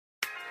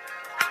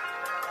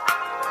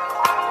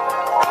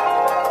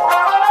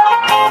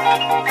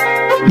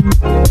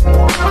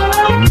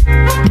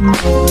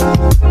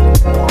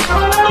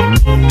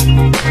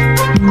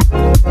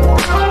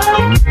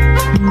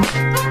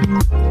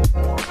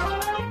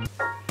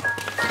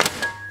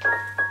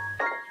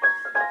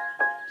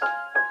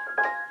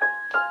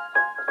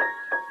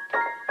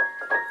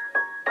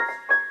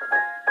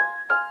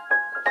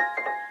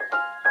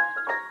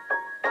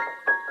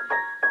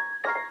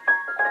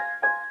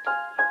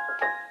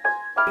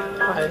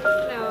Hi.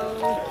 Hello.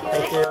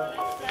 Thank you.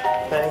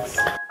 Thanks.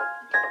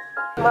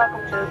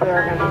 Welcome to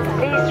Bergen.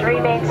 Please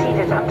remain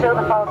seated until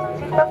the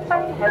fasten seatbelt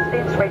sign has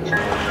been switched.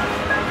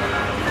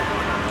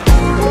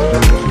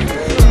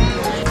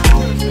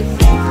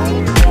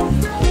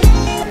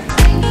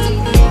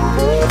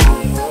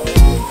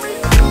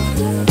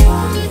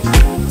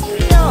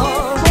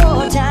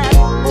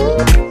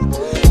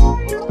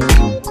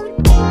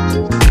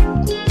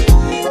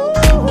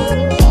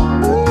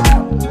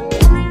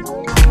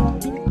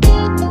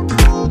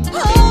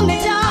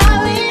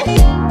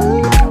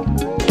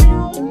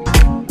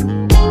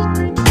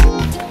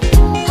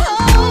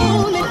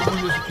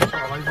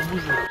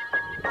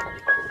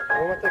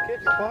 On va attaquer,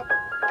 tu crois?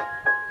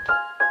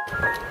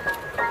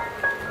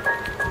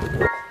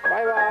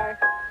 Bye bye.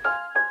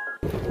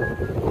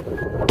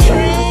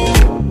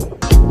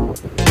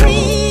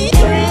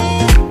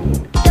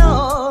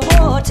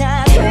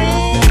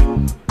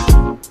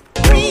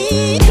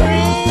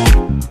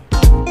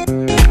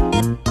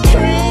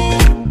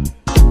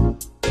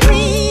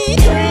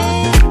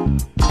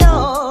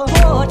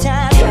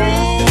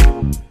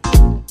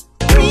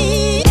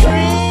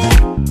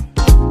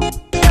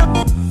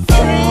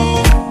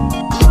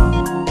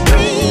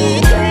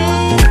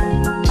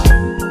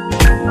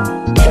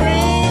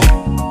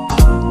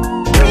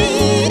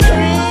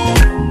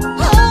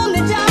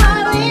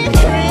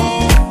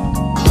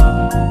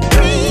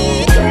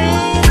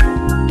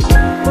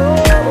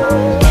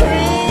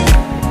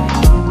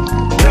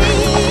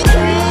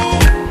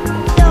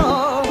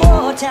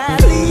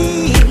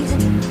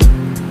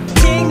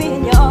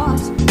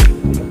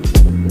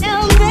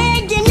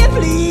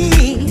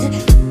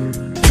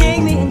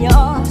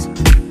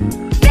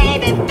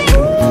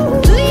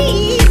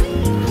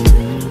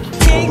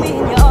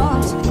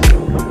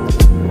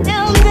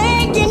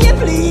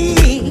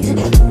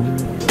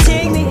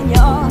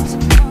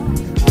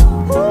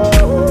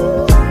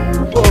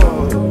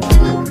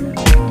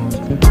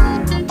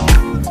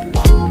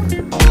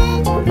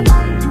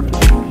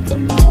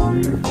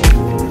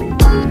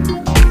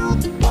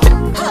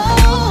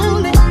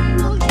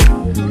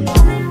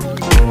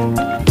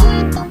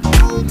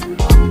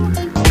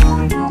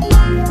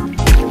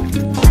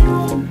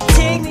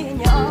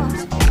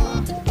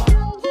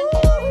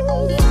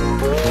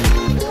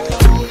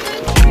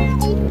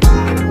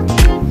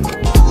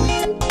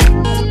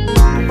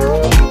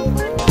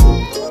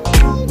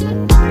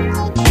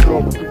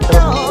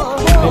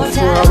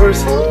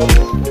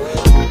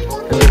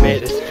 And we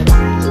made it.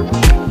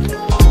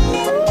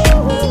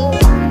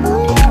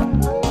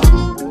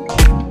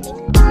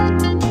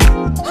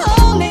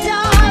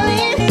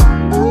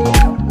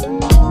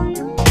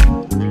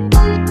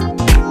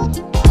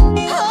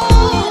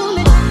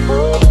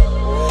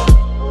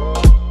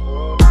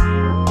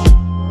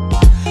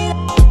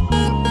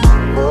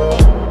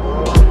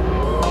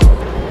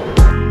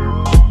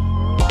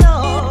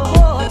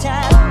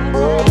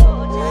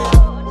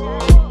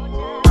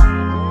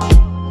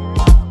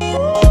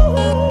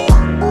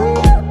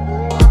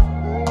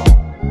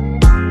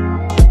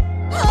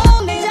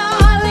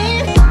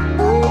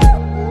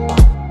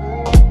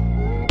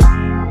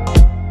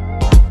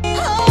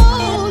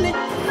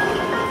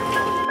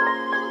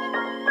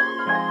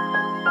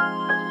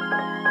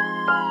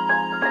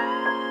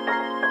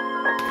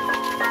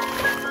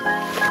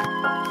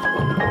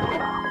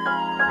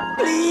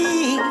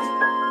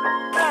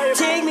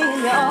 Take me in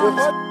your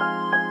arms.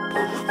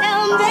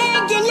 I'm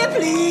begging you,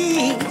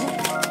 please.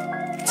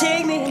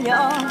 Take me in your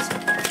arms.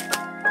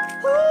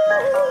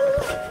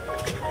 Ooh.